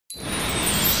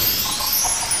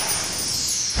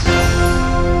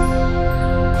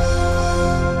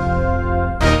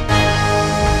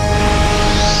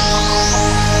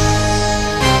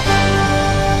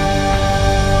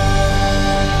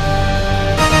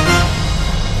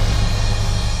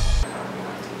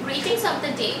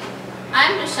I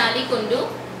am Rishali Kundu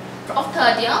of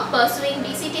 3rd year pursuing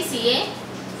BCTCA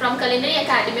from Culinary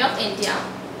Academy of India.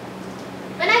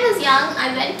 When I was young, I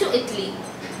went to Italy,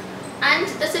 and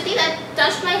the city that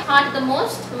touched my heart the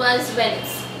most was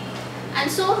Venice. And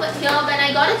so here, when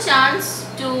I got a chance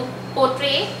to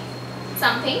portray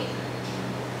something,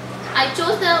 I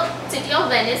chose the city of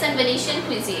Venice and Venetian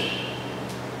cuisine.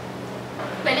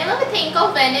 Whenever we think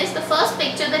of Venice, the first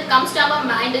picture that comes to our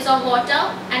mind is of water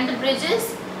and the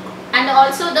bridges and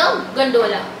also the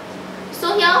gondola.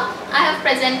 So here I have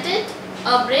presented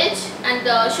a bridge and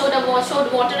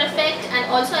showed water effect, and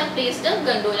also I placed a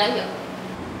gondola here.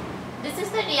 This is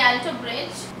the Rialto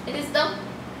Bridge. It is the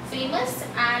famous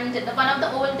and one of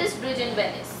the oldest bridge in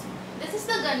Venice. This is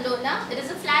the gondola. It is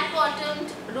a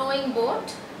flat-bottomed rowing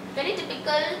boat, very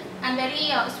typical and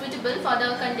very suitable for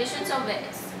the conditions of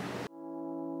Venice.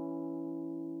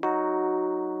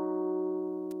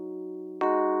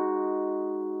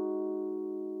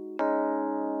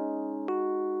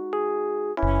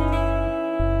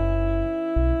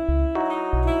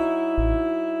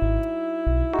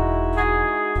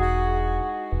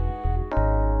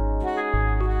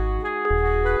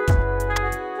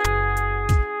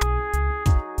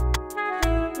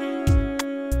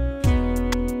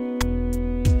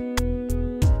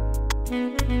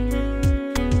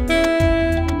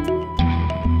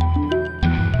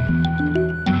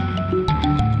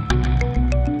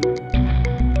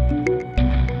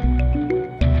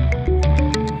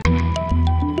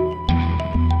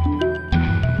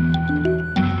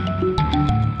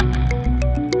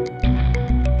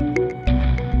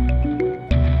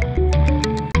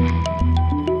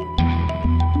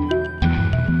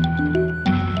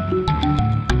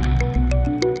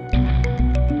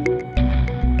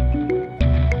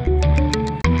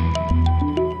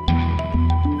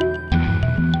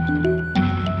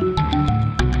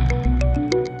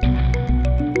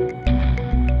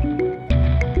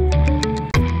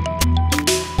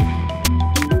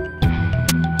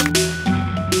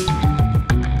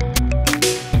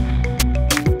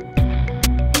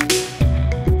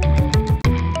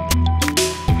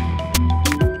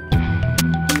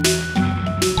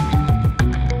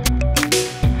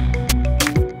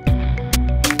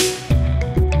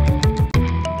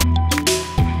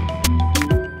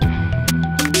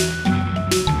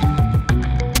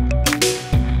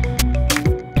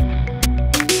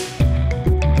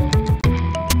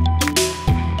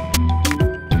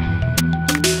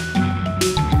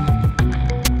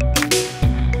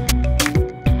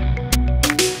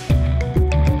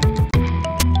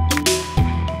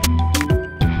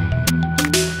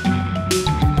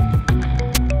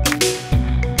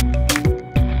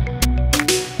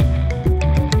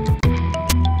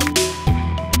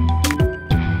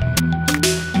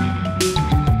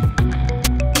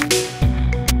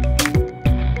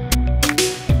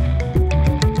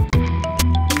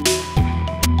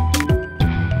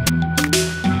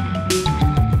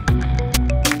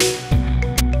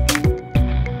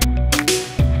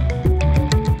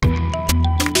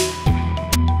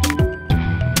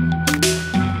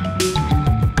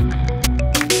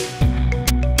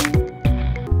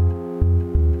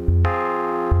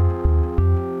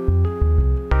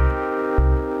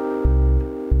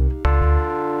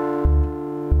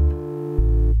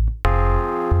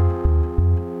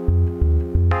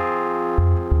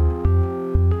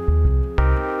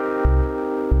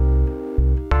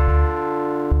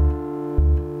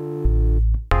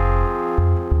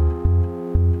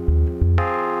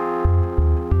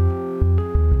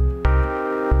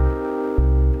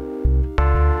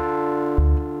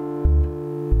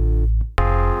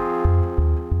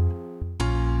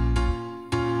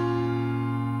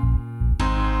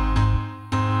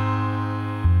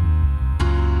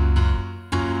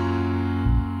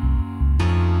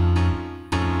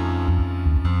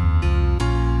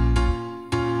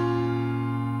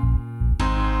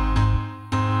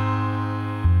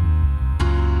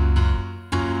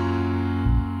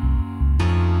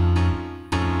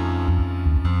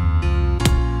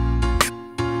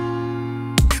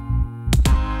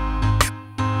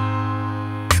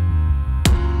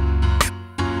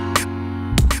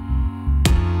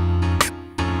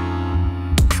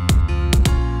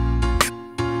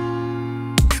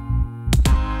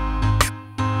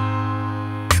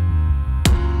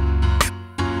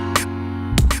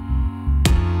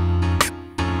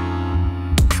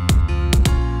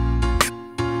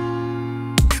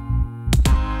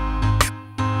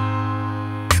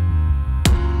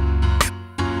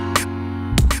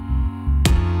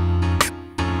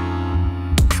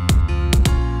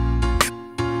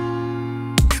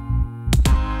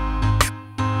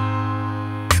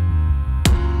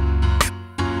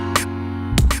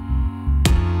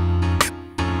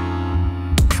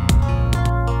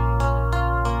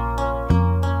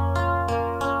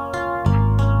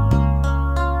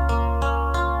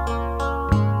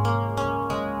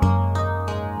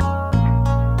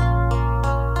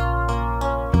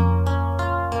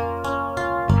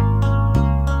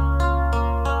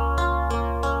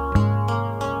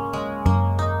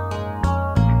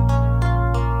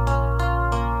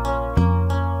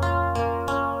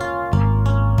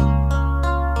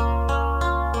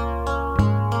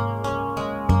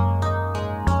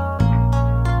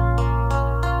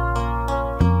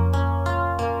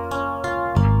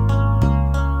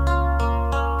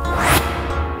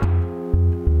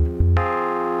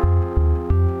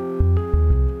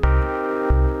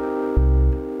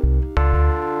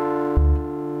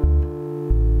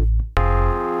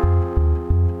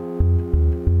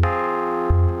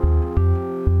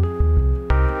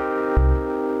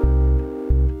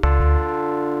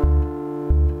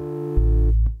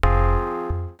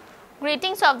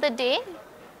 Greetings of the day.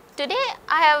 Today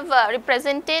I have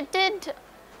represented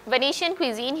Venetian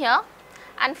cuisine here,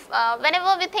 and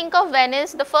whenever we think of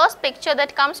Venice, the first picture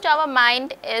that comes to our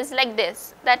mind is like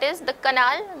this, that is the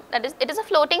canal, it is a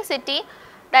floating city.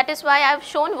 That is why I have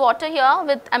shown water here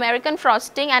with American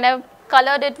frosting and I have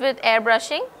colored it with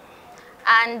airbrushing.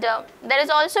 And there is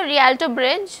also Rialto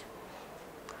Bridge.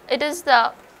 It is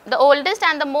the oldest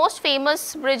and the most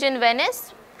famous bridge in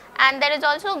Venice, and there is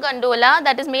also gondola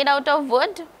that is made out of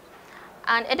wood,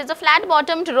 and it is a flat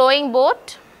bottomed rowing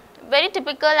boat, very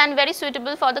typical and very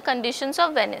suitable for the conditions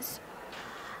of Venice.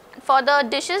 For the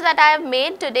dishes that I have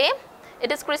made today,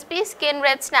 it is crispy skin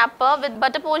red snapper with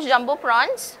butter poached jumbo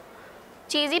prawns,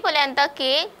 cheesy polenta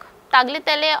cake,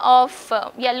 tagliatelle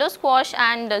of yellow squash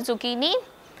and zucchini,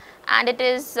 and it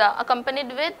is accompanied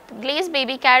with glazed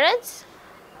baby carrots,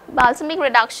 balsamic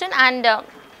reduction and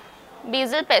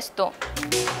basil pesto.